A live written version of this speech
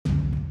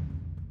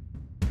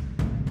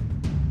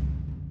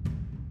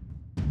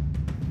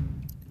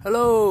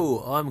Hello,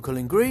 I'm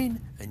Colin Green,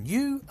 and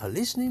you are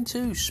listening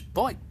to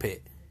Spike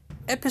Pit,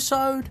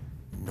 episode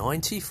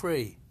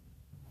 93.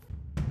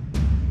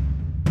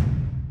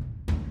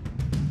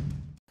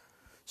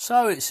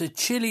 So it's a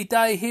chilly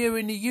day here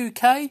in the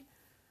UK.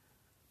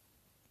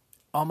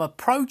 I'm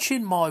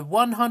approaching my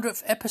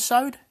 100th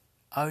episode,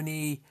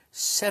 only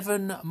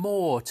 7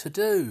 more to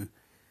do.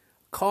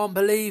 Can't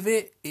believe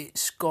it,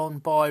 it's gone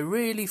by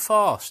really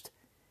fast.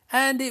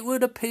 And it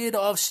would appear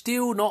that I've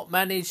still not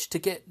managed to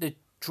get the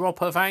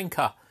drop of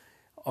anchor.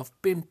 I've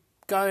been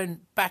going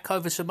back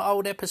over some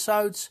old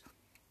episodes,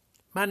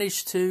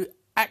 managed to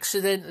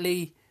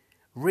accidentally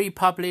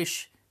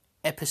republish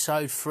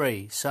episode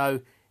 3.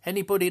 So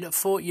anybody that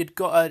thought you'd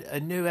got a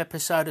new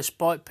episode of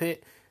Spike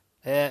Pit,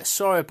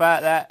 sorry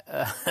about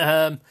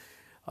that.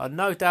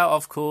 No doubt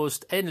I've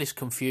caused endless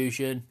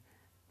confusion,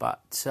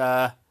 but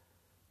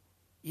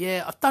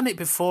yeah, I've done it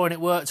before and it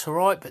worked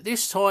alright, but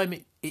this time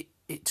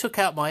it took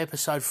out my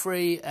episode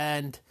 3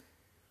 and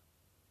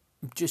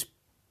just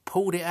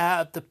pulled it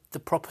out of the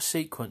proper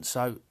sequence.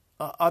 So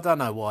I don't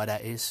know why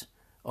that is.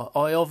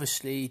 I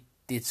obviously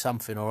did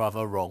something or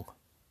other wrong.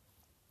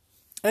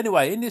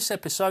 Anyway, in this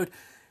episode,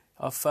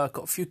 I've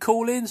got a few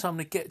call-ins. I'm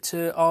going to get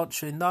to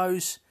answering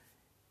those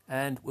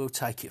and we'll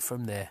take it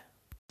from there.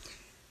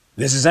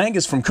 This is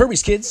Angus from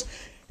Kirby's Kids.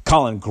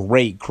 Colin,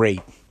 great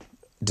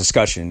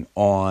discussion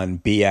on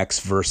BX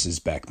versus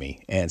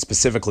BECMI, and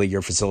specifically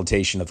your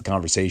facilitation of the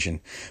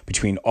conversation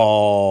between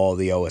all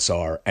the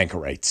OSR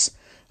anchorites.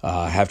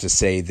 I have to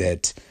say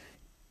that,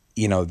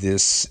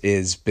 this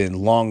has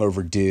been long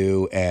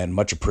overdue and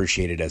much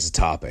appreciated as a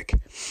topic.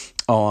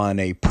 On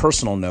a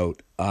personal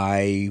note,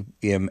 I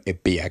am a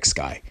BX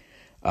guy.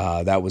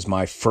 That was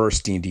my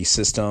first D&D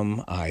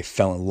system. I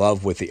fell in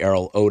love with the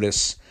Errol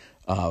Otis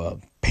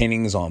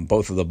paintings on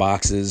both of the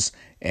boxes,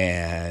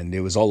 and it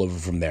was all over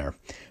from there.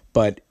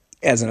 But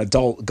as an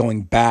adult,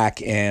 going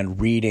back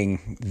and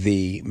reading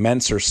the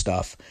Menser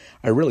stuff,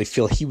 I really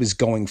feel he was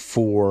going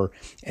for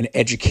an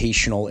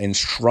educational,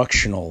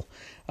 instructional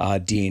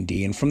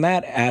D&D. And from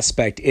that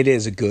aspect, it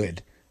is a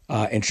good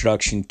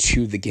introduction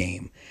to the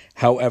game.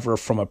 However,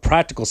 from a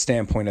practical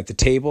standpoint at the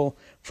table,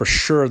 for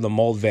sure the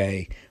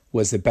Moldvay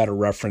was the better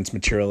reference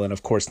material, and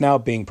of course now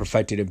being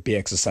perfected in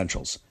BX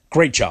Essentials.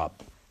 Great job.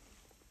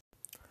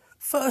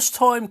 First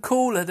time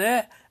caller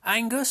there,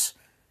 Angus.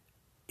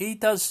 He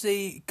does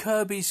the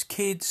Kirby's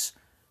Kids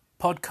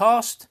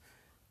podcast.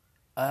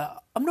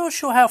 I'm not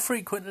sure how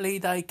frequently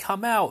they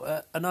come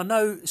out, and I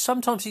know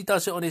sometimes he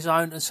does it on his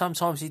own and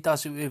sometimes he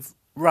does it with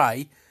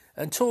Ray.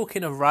 And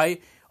talking of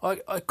Ray,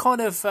 I kind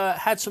of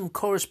had some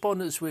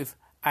correspondence with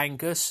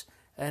Angus,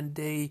 and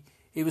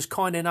he was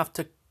kind enough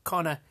to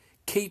kind of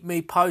keep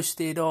me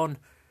posted on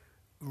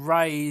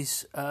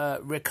Ray's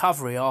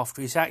recovery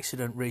after his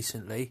accident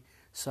recently.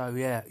 So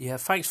yeah,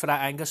 thanks for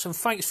that, Angus, and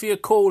thanks for your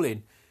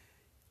calling.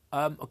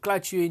 I'm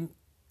glad you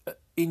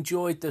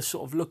enjoyed the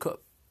sort of look at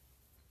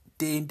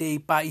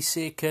Dnd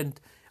Basic, and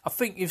I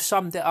think you've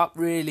summed it up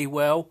really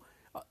well.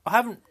 I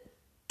haven't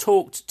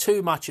talked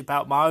too much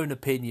about my own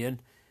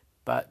opinion,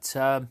 but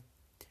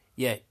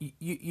yeah,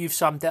 you've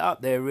summed it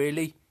up there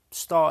really.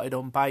 Started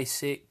on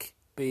Basic,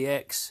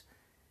 BX,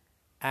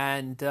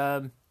 and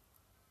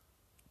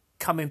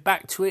coming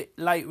back to it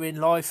later in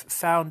life,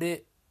 found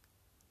it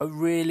a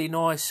really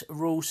nice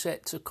rule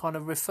set to kind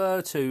of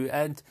refer to.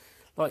 And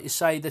like you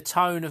say, the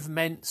tone of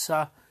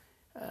Mensa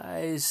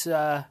is,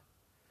 I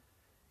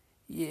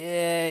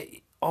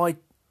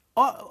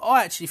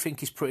actually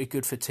think it's pretty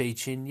good for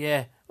teaching.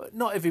 Yeah,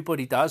 not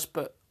everybody does,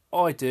 but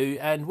I do.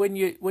 And when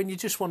you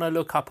just want to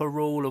look up a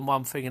rule and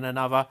one thing and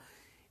another,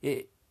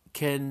 it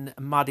can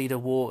muddy the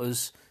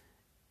waters.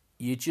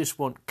 You just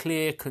want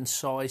clear,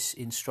 concise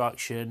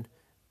instruction,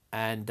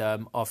 and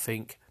I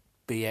think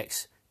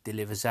BX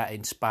delivers that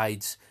in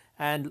spades.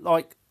 And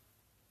like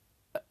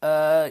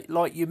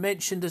you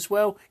mentioned as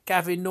well,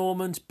 Gavin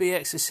Norman's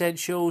BX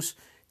Essentials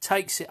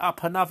takes it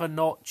up another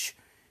notch.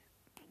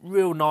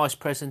 Real nice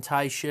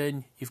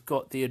presentation. You've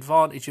got the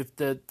advantage of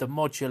the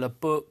modular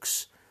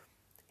books.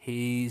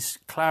 He's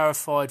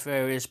clarified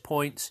various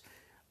points.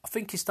 I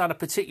think he's done a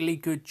particularly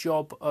good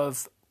job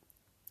of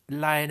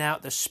laying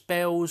out the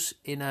spells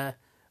in a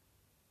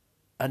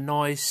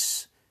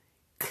nice,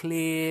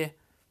 clear,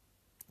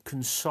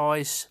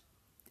 concise,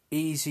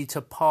 easy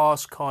to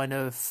pass kind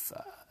of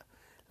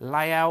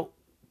layout,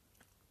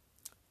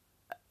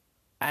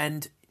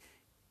 and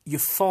you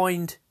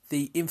find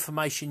the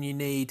information you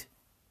need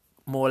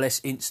more or less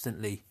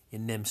instantly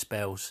in them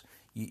spells.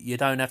 You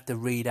don't have to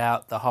read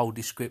out the whole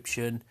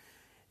description.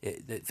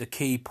 The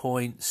key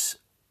points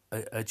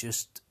are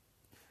just...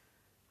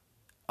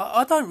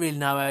 I don't really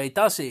know how he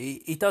does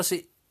it. He does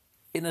it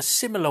in a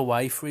similar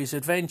way for his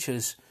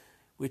adventures,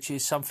 which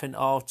is something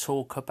I'll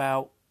talk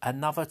about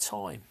another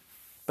time.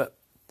 But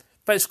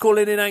thanks for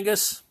calling in,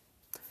 Angus.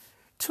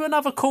 To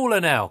another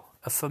caller now,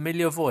 a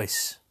familiar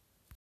voice.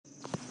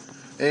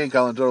 Hey,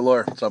 Colin, Joe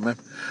Lawyer. What's up, man?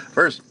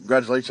 First,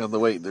 congratulations on the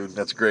weight, dude.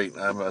 That's great.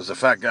 As a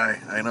fat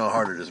guy, I know how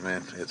hard it is,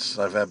 man.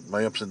 I've had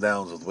my ups and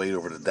downs with weight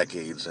over the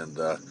decades, and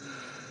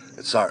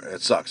It's hard.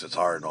 It sucks. It's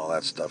hard and all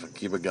that stuff. And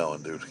keep it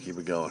going, dude. Keep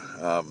it going.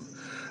 I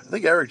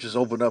think Eric Tankard just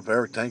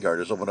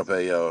opened up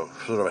a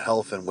sort of a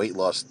health and weight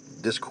loss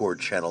Discord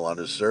channel on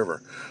his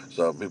server.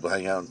 So people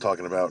hang out and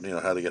talking about,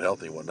 how to get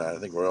healthy and whatnot. I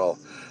think we're all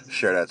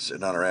share that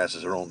sitting on our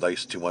asses, rolling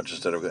dice too much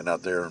instead of getting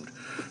out there and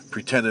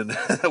pretending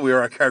that we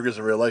are our characters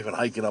in real life and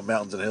hiking up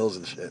mountains and hills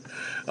and shit.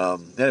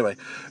 Anyway,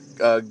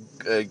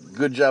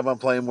 good job on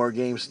playing more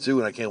games too,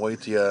 and I can't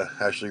wait to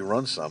actually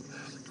run some.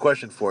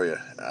 Question for you.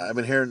 I've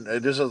been hearing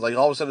there's like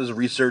all of a sudden there's a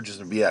resurgence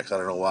in BX. I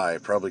don't know why.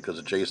 Probably because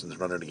of Jason's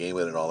running the game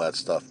with it and all that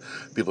stuff.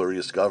 People are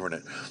rediscovering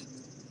it.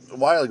 A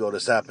while ago,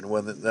 this happened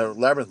when the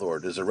Labyrinth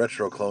Lord is a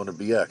retro clone of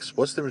BX.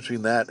 What's the difference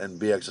between that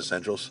and BX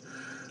Essentials?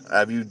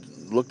 Have you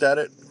looked at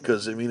it?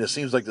 Because it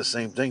seems like the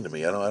same thing to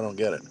me. I don't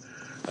get it.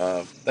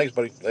 Thanks,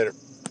 buddy. Later.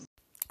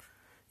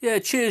 Yeah,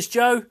 cheers,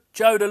 Joe.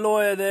 Joe, the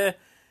lawyer there,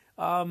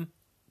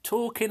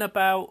 talking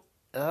about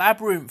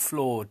Labyrinth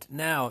Lord.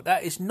 Now,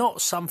 that is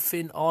not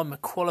something I'm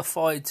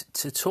qualified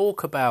to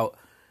talk about.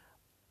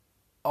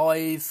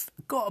 I've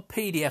got a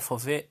PDF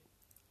of it.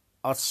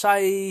 I'd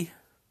say,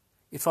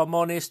 if I'm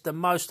honest, the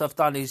most I've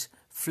done is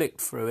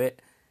flicked through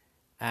it.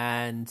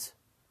 And,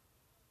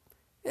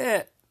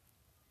 yeah,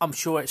 I'm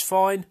sure it's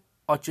fine.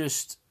 I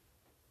just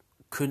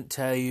couldn't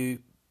tell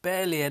you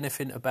barely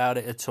anything about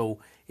it at all.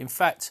 In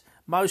fact,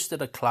 most of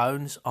the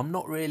clones I'm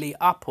not really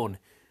up on.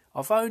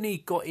 I've only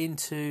got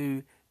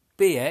into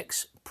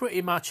BX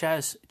pretty much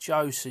as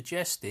Joe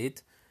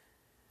suggested.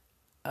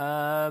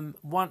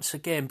 Once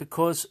again,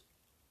 because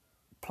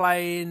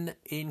playing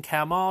in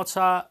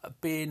Kalmata,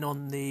 being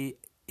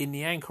in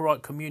the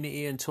Anchorite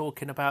community and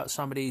talking about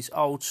some of these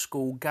old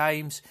school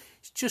games,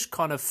 it's just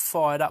kind of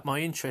fired up my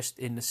interest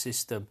in the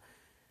system.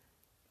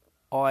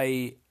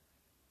 I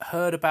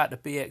heard about the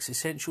BX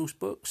Essentials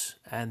books,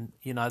 and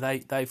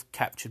they've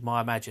captured my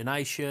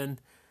imagination.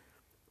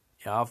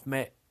 I've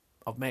met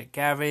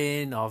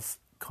Gavin. I've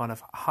kind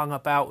of hung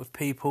about with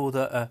people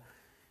that are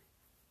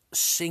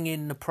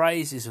singing the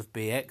praises of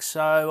BX,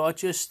 so I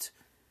just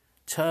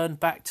turned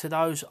back to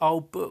those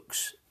old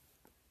books.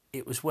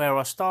 It was where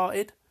I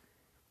started.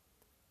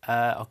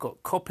 I've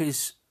got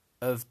copies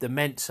of the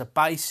Mensa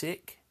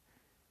Basic,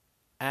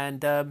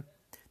 and there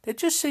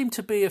just seemed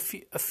to be a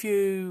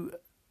few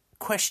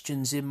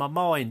questions in my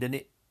mind, and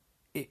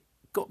it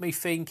got me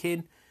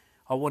thinking.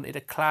 I wanted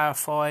to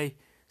clarify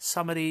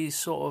some of these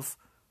sort of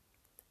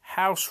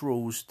house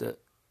rules that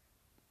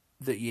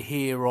you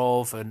hear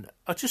of, and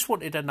I just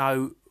wanted to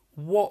know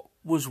what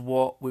was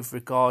what with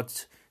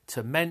regards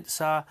to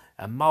Mensa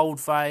and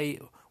Moldvay.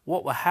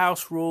 What were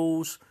house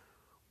rules?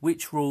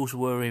 Which rules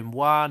were in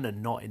one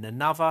and not in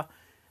another?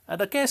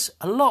 And I guess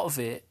a lot of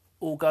it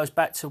all goes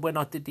back to when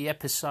I did the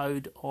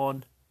episode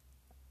on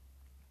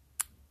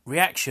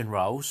reaction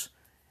roles,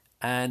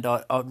 and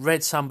I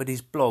read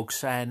somebody's blog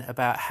saying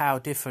about how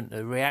different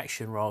the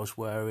reaction roles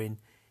were in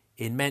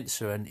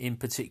Mensa, and in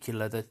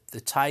particular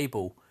the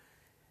table.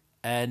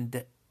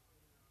 And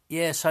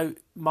yeah, so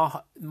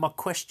my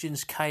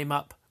questions came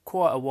up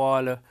quite a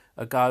while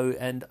ago,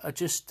 and I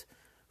just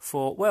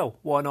thought, well,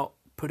 why not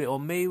put it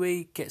on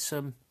MeWe, get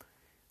some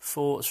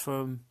thoughts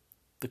from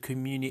the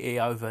community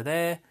over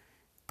there,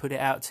 put it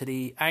out to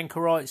the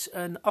anchorites,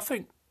 and I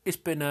think it's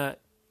been a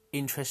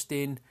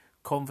interesting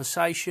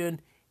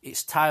conversation.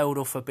 It's tailed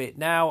off a bit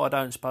now. I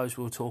don't suppose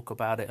we'll talk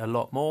about it a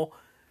lot more.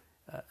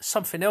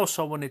 Something else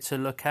I wanted to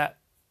look at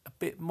a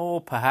bit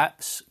more,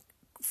 perhaps,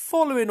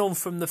 following on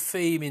from the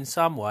theme in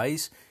some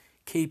ways,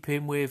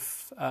 keeping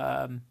with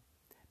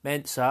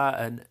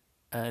Mensa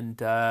and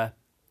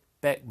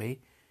BECMI,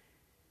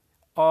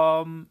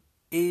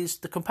 is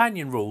the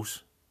companion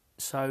rules.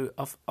 So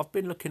I've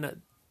been looking at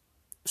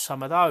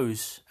some of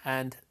those,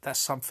 and that's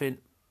something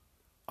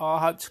I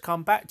hope to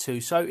come back to.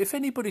 So if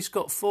anybody's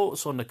got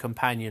thoughts on the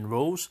companion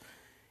rules,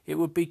 it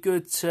would be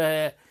good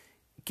to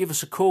give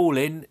us a call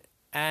in,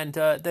 and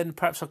then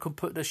perhaps I could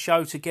put the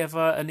show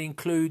together and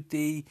include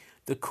the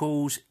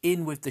calls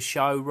in with the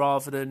show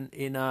rather than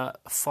in a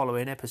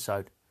following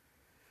episode.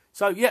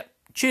 So, yeah,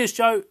 cheers,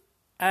 Joe.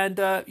 And,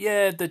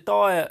 the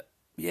diet,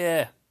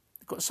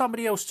 got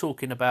somebody else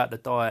talking about the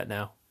diet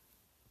now.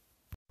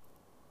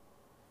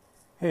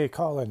 Hey,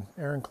 Colin,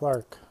 Aaron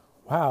Clark.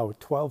 Wow,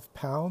 12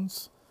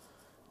 pounds?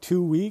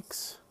 2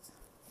 weeks?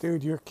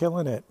 Dude, you're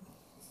killing it.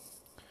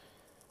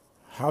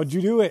 How'd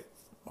you do it?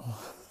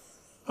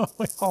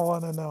 We all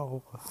want to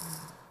know.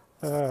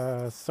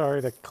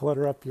 Sorry to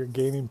clutter up your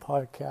gaming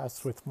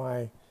podcast with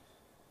my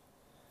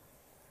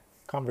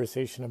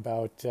conversation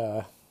about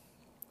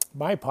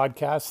my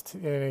podcast.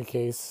 In any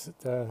case,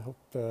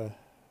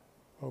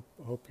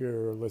 hope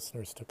your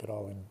listeners took it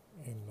all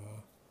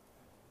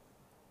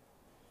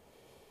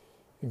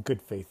in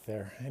good faith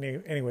there.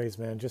 Anyways,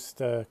 man,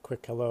 just a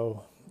quick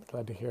hello.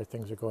 Glad to hear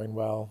things are going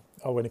well.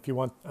 Oh, and if you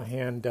want a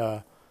hand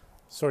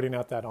sorting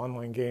out that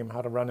online game,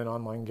 how to run an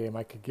online game,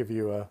 I could give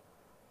you a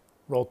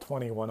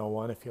Roll20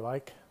 101 if you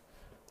like.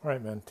 All right,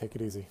 man, take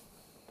it easy.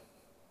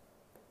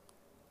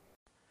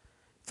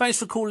 Thanks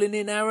for calling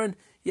in, Aaron.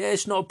 Yeah,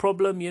 it's not a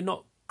problem. You're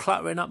not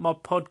cluttering up my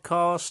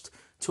podcast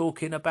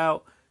talking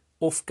about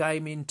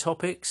off-gaming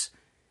topics.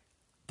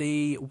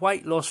 the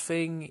weight loss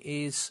thing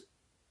is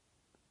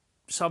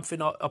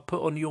something I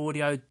put on the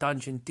Audio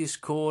Dungeon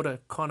Discord. I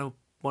kind of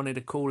wanted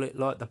to call it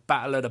like the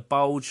Battle of the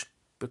Bulge,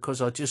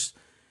 because I've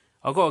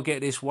got to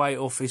get this weight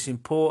off. It's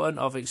important.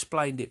 I've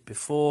explained it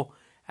before,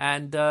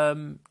 and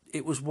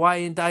it was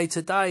weighing day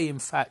to day, in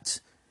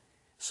fact.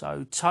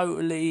 So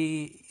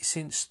totally,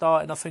 since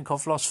starting, I think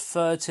I've lost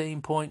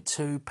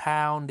 13.2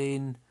 pound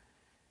in,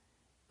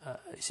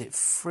 is it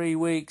 3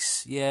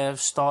 weeks? Yeah,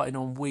 starting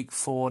on week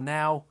 4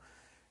 now.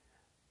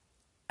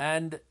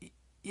 And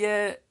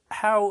yeah,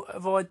 how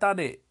have I done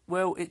it?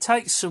 Well, it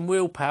takes some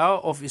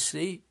willpower,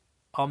 obviously.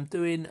 I'm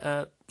doing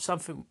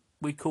something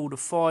we call the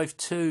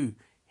 5-2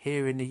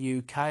 here in the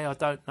UK. I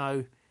don't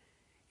know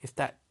if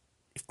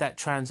that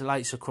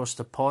translates across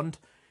the pond.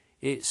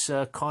 It's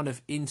a kind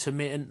of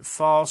intermittent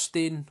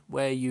fasting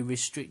where you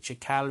restrict your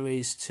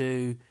calories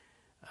to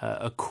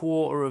a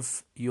quarter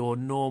of your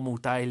normal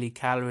daily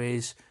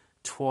calories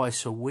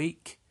twice a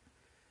week.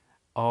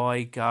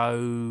 I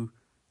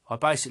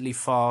basically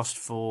fast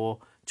for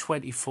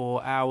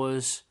 24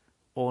 hours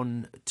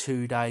on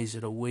 2 days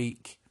of the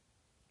week.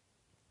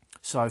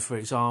 So, for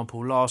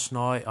example, last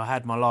night I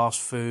had my last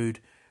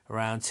food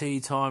around tea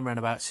time, around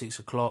about 6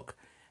 o'clock,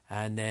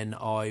 and then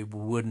I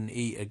wouldn't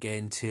eat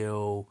again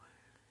till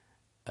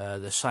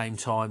the same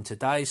time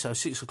today, so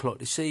 6 o'clock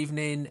this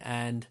evening,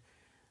 and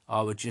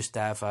I would just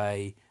have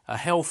a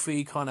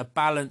healthy kind of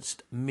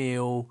balanced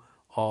meal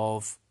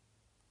of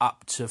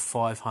up to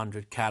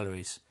 500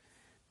 calories.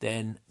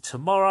 Then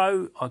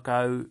tomorrow I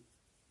go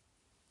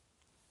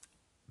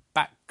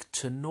back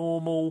to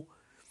normal,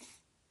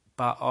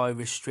 but I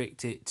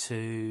restrict it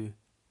to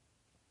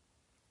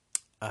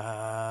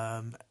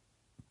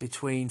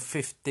between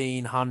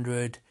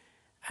 1,500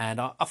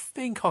 and I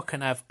think I can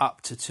have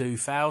up to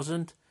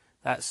 2,000.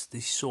 That's the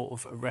sort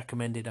of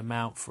recommended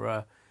amount for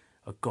a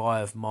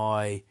guy of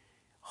my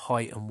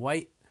height and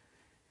weight.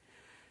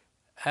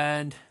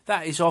 And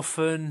that is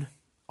often,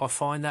 I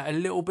find that a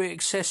little bit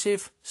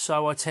excessive,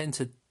 so I tend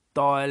to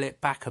dial it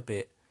back a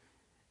bit.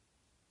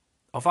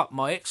 I've upped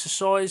my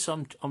exercise.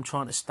 I'm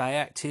trying to stay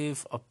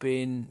active. I've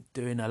been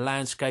doing a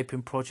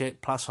landscaping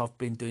project, plus I've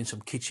been doing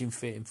some kitchen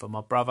fitting for my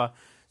brother.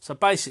 So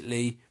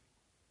basically,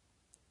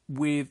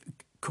 with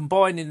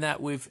combining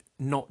that with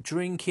not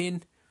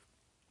drinking,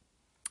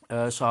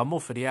 so I'm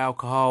off of the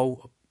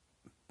alcohol.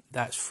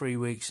 That's 3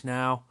 weeks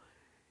now.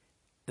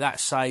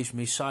 That saves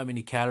me so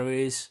many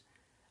calories.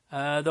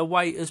 The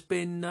weight has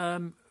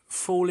been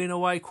falling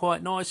away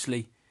quite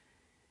nicely.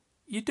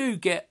 You do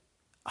get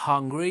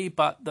hungry,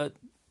 but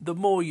the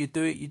more you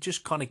do it, you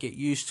just kind of get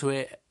used to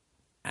it.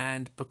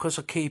 And because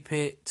I keep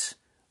it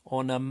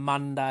on a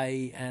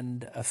Monday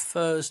and a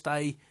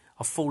Thursday,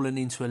 I've fallen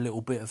into a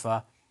little bit of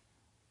a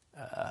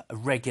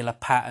regular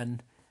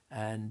pattern,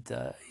 and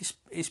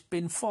it's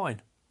been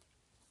fine.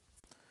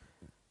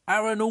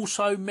 Aron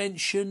also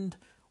mentioned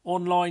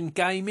online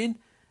gaming,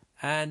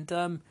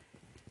 and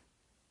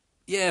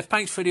yeah,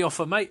 thanks for the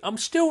offer, mate. I'm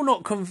still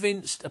not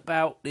convinced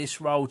about this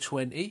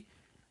Roll20.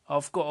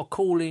 I've got a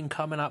call in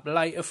coming up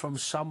later from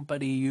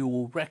somebody you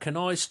will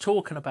recognise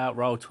talking about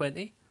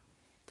Roll20,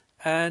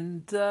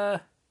 and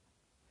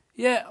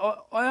yeah,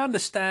 I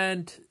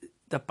understand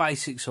the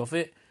basics of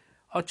it.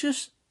 I'm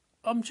just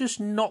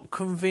not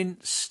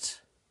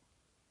convinced.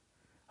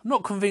 I'm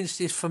not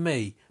convinced it's for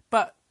me,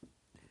 but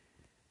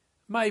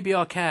maybe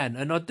I can,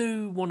 and I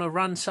do want to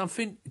run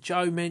something.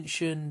 Joe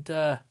mentioned,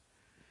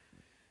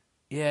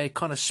 yeah,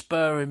 kind of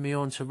spurring me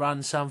on to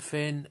run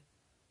something.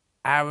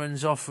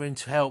 Aaron's offering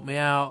to help me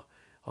out.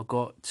 I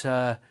got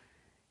the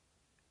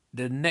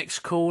next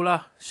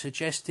caller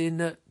suggesting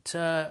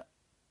that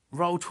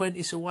Roll20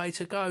 is the way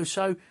to go.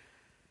 So,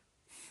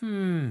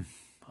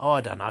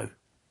 I don't know.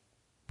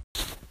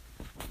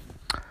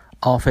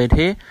 RFED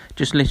here,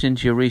 just listening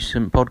to your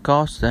recent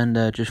podcast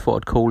and just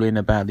thought I'd call in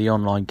about the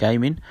online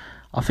gaming.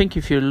 I think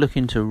if you're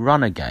looking to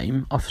run a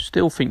game, I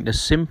still think the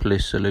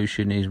simplest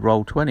solution is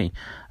Roll20.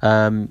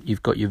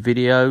 You've got your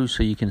video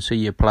so you can see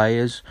your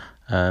players,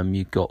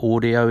 you've got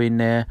audio in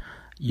there,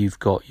 you've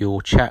got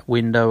your chat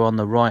window on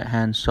the right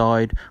hand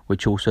side,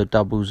 which also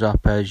doubles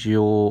up as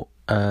your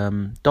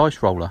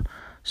dice roller.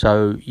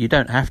 So you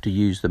don't have to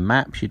use the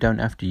maps, you don't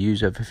have to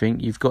use everything,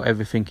 you've got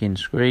everything in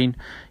screen.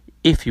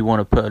 If you want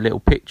to put a little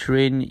picture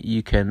in,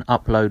 you can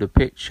upload a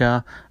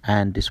picture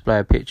and display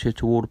a picture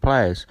to all the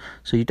players.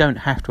 So you don't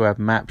have to have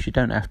maps, you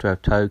don't have to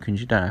have tokens,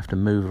 you don't have to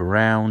move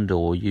around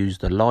or use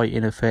the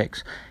lighting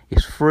effects.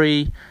 It's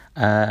free.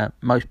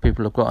 Most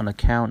people have got an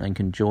account and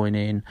can join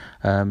in.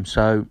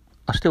 So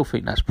I still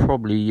think that's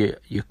probably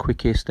your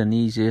quickest and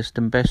easiest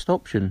and best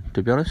option,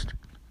 to be honest.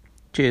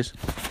 Cheers.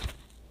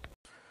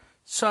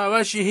 So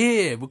as you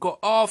hear, we've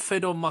got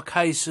RFED on my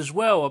case as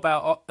well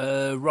about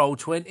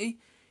Roll20.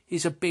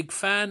 He's a big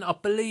fan. I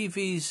believe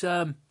he's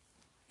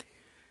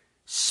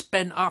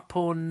spent up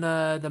on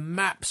the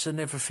maps and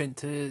everything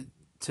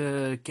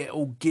to get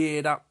all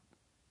geared up.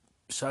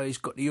 So he's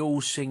got the all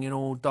singing,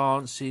 all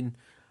dancing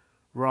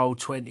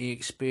Roll20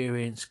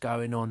 experience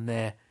going on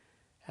there.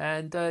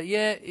 And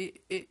yeah,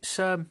 it's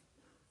a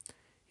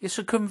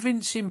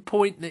convincing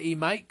point that he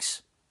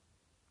makes.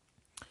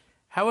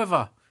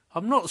 However,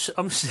 I'm not.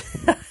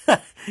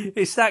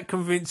 It's that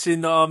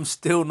convincing that I'm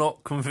still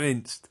not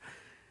convinced.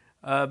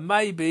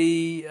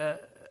 Maybe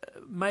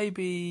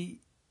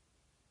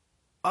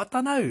I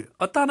don't know.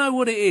 I don't know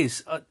what it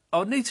is.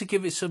 I'll need to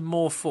give it some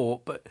more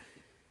thought. But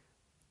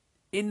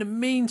in the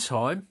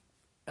meantime,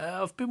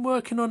 I've been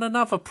working on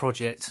another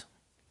project.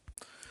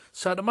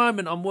 So at the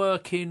moment, I'm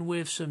working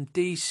with some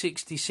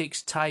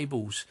D66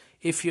 tables.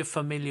 If you're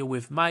familiar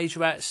with Maze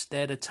Rats,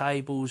 they're the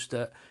tables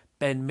that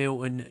Ben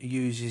Milton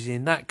uses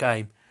in that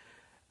game.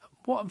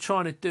 What I'm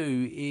trying to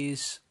do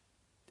is,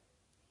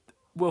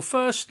 well,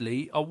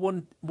 firstly, I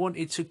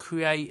wanted to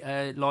create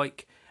a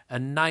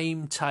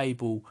name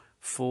table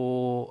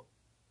for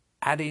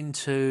adding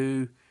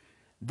to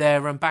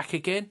There and Back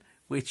Again,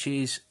 which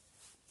is,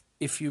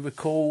 if you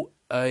recall,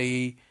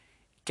 a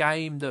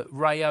game that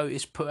Ray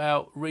Otis put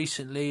out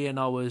recently, and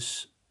I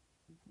was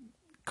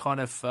kind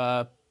of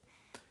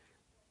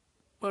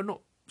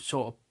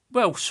sort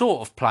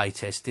of play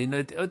testing.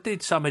 I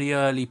did some of the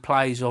early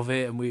plays of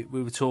it, and we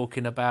were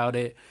talking about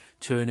it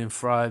to and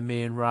fro,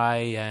 me and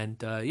Ray,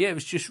 and it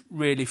was just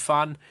really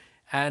fun.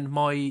 And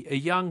my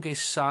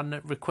youngest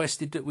son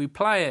requested that we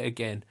play it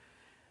again,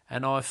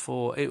 and I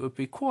thought it would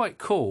be quite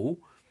cool,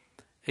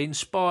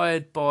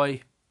 inspired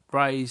by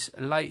Ray's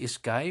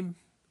latest game,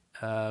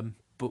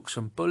 Books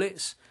and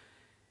Bullets,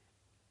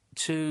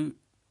 to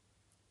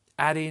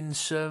add in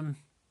some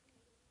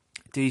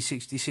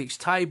D66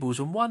 tables.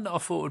 And one that I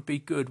thought would be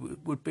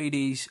good would be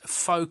these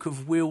Folk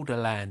of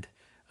Wilderland,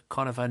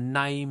 kind of a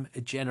name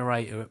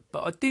generator.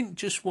 But I didn't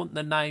just want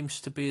the names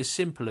to be as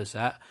simple as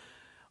that.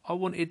 I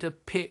wanted to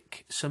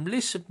pick some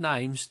lists of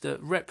names that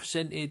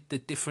represented the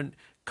different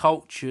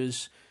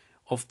cultures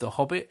of The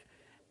Hobbit,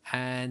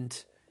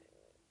 and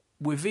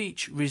with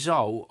each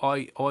result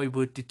I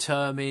would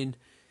determine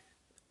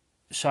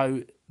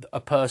a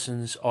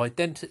person's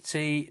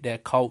identity, their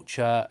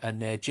culture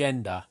and their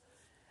gender,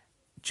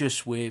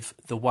 just with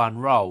the one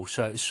roll.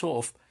 So it's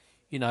sort of,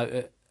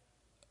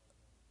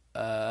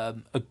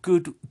 a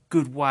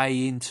good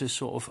way into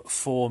sort of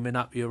forming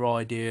up your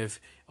idea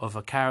of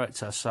a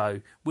character.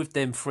 So with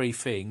them three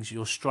things,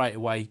 you're straight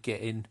away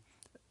getting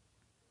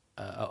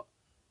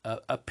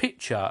a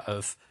picture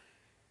of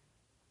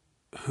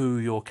who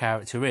your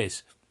character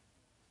is.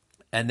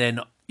 And then,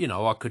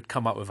 I could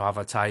come up with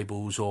other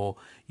tables or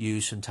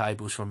use some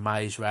tables from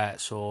Maze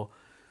Rats or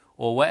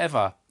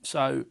whatever.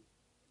 So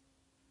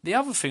the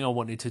other thing I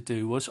wanted to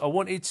do was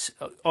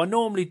I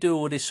normally do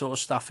all this sort of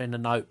stuff in a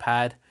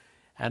notepad,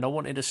 and I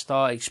wanted to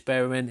start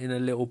experimenting a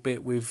little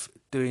bit with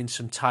doing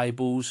some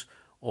tables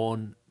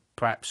on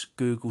perhaps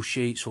Google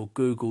Sheets or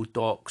Google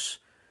Docs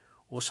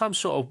or some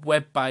sort of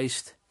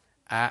web-based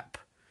app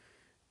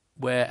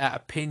where at a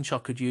pinch I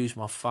could use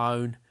my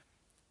phone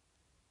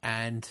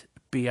and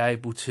be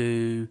able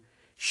to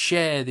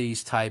share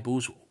these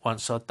tables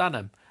once I'd done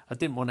them. I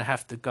didn't want to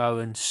have to go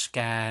and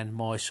scan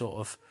my sort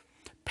of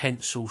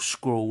pencil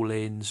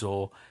scrawlings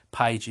or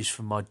pages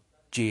from my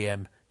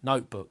GM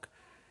notebook.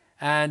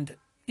 And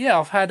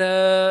I've had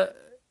a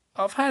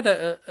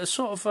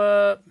sort of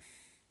a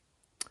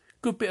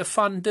good bit of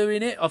fun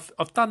doing it.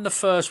 I've done the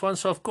first one,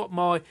 so I've got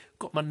my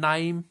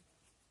name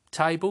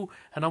table,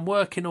 and I'm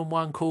working on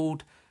one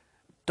called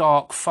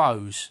Dark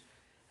Foes.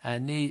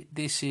 And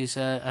this is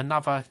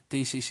another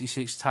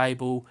D66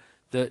 table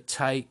that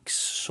takes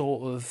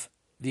sort of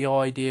the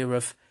idea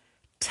of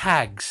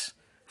tags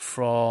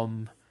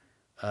from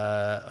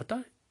I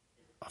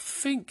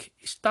think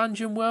it's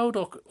Dungeon World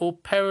or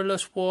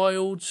Perilous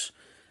Wilds.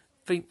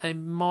 I think they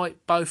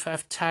might both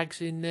have tags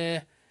in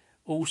there.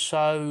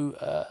 Also,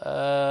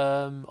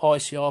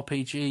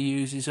 ICRPG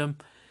uses them.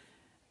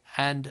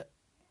 And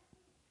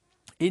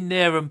in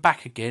There and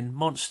Back Again,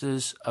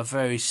 monsters are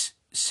very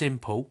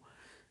simple.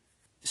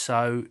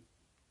 So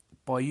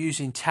by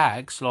using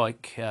tags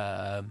like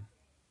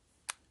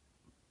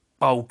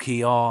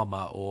bulky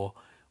armour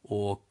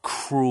or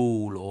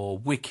cruel or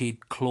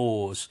wicked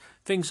claws,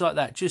 things like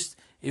that, just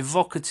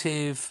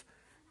evocative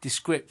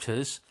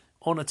descriptors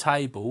on a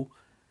table,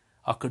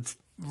 I could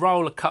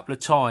roll a couple of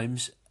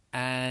times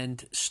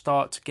and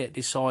start to get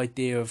this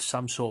idea of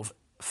some sort of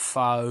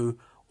foe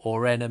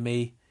or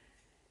enemy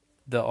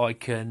that I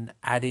can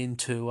add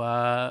into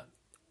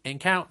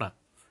encounter.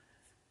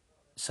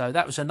 So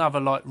that was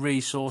another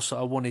resource that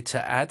I wanted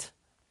to add.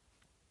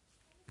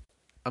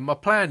 And my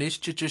plan is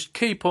to just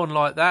keep on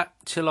like that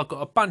till I've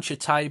got a bunch of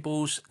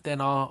tables.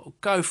 Then I'll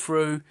go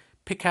through,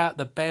 pick out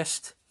the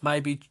best,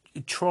 maybe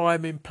try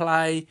them in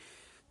play,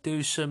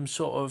 do some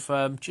sort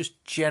of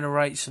just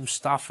generate some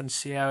stuff and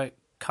see how it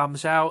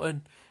comes out.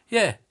 And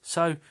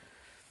so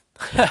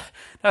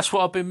that's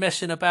what I've been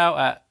messing about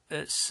at.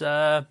 It's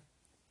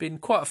been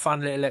quite a fun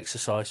little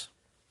exercise.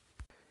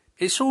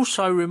 It's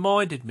also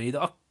reminded me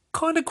that I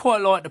kind of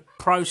quite like the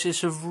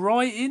process of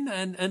writing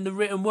and the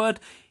written word.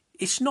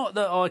 It's not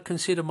that I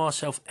consider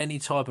myself any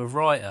type of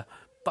writer,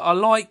 but I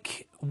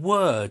like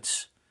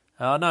words.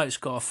 I know it's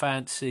got a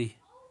fancy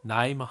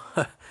name.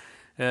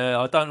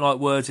 I don't like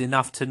words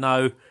enough to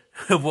know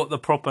what the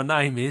proper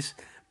name is.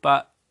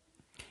 But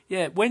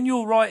when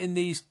you're writing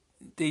these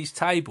these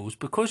tables,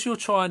 because you're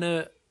trying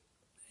to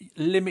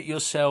limit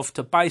yourself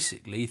to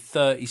basically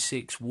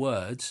 36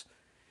 words,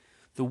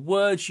 the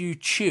words you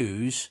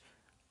choose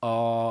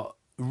are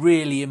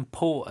really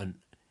important.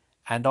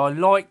 And I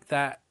like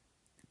that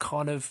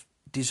kind of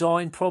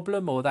design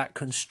problem, or that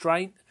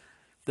constraint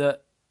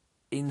that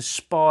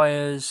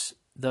inspires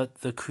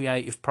the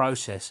creative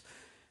process.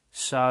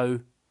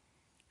 So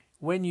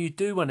when you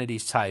do one of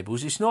these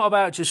tables, it's not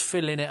about just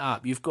filling it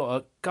up. You've got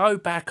to go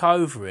back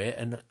over it,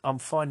 and I'm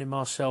finding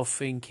myself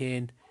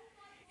thinking,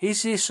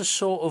 is this a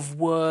sort of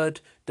word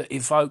that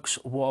evokes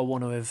what I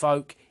want to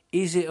evoke?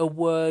 Is it a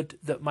word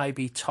that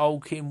maybe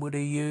Tolkien would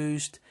have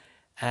used?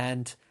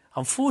 And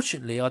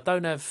unfortunately, I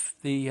don't have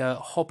the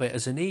Hobbit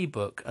as an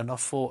ebook, and I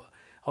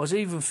was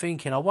even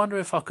thinking, I wonder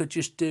if I could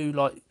just do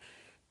like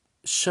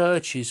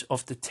searches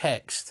of the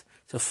text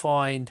to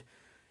find,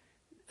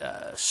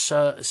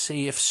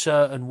 see if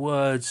certain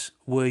words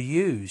were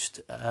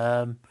used.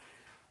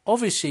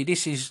 Obviously,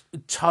 this is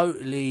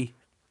totally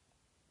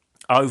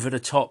over the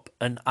top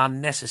and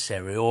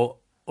unnecessary, or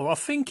I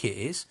think it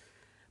is,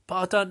 but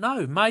I don't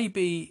know.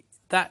 Maybe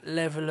that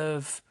level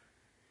of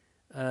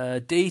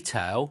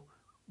detail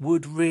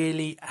would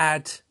really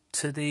add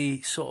to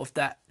the sort of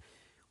that,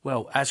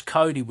 well, as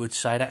Cody would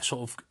say, that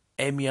sort of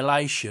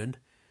emulation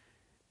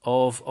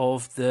of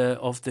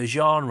the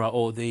genre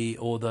or the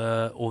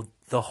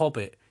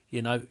Hobbit.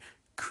 You know,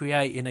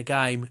 creating a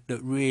game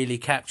that really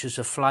captures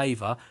a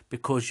flavour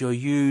because you're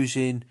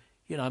using,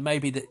 you know,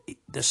 maybe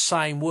the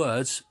same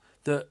words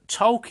that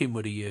Tolkien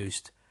would have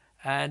used,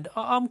 and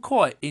I'm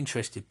quite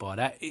interested by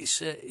that.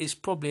 It's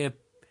probably a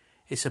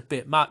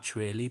bit much,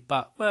 really,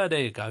 but well,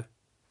 there you go.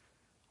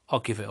 I'll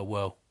give it a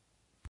whirl.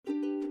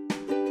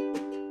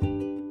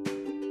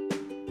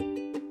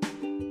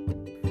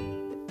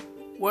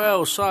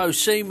 Well, so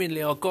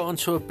seemingly I got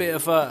onto a bit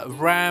of a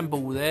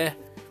ramble there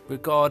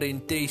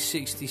regarding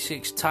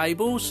D66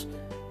 tables,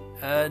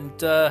 and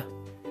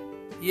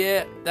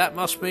yeah, that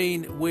must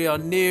mean we are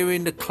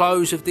nearing the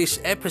close of this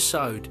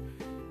episode.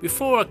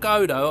 Before I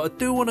go though, I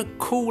do want to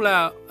call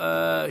out,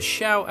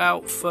 shout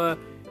out for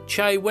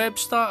Che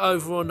Webster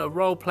over on the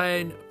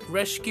Roleplay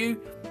Rescue.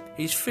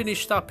 He's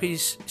finished up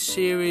his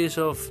series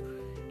of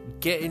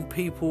getting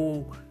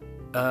people,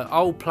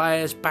 old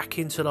players, back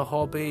into the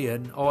hobby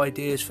and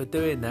ideas for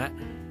doing that.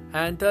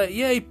 And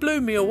yeah, he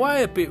blew me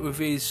away a bit with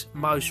his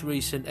most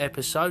recent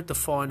episode, the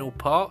final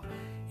part.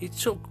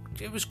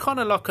 It was kind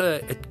of like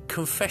a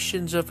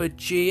confessions of a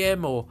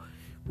GM, or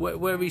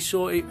where he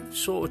sort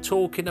of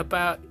talking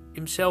about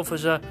himself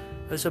as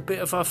a bit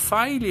of a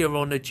failure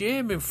on the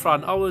GM in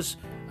front. I was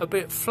a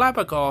bit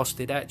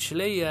flabbergasted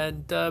actually,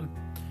 and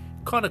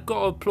kind of got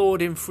to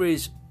applaud him for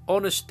his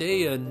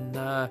honesty, and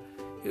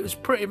it was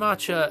pretty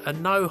much a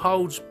no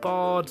holds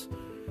barred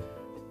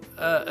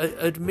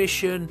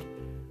admission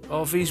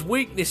of his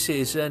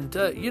weaknesses, and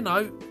you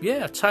know,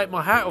 yeah, I take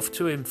my hat off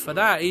to him for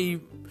that.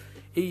 He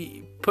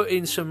put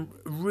in some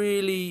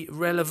really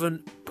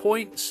relevant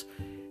points,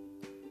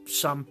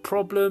 some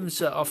problems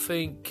that I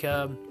think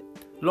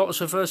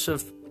lots of us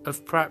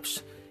have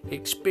perhaps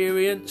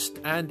experienced,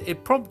 and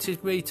it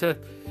prompted me to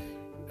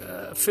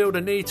feel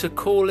the need to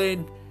call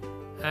in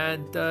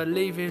and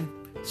leave him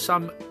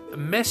some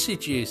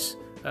messages.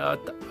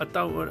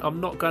 I'm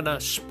not going to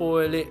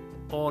spoil it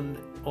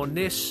on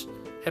this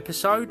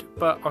episode,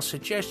 but I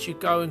suggest you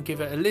go and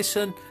give it a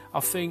listen. I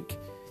think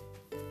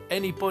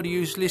anybody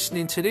who's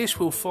listening to this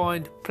will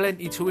find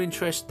plenty to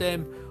interest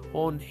them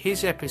on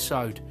his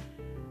episode.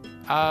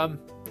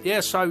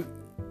 Yeah, so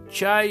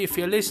Che, if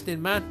you're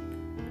listening,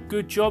 man,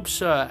 good job,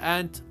 sir,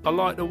 and I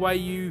like the way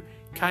you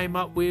came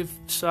up with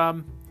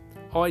some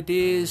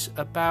ideas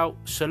about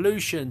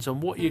solutions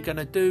and what you're going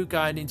to do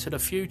going into the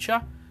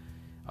future.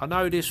 I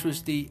know this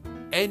was the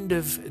end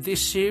of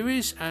this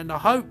series, and I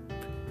hope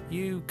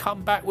you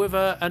come back with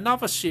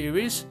another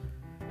series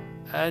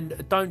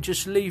and don't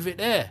just leave it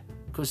there,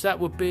 because that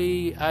would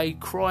be a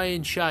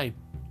crying shame.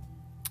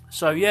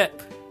 So yeah,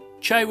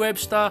 Che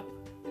Webster,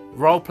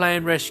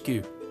 Roleplay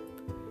Rescue.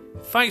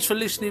 Thanks for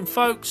listening,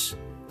 folks.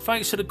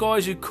 Thanks to the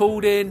guys who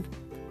called in.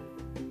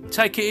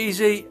 Take it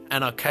easy,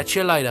 and I'll catch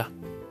you later.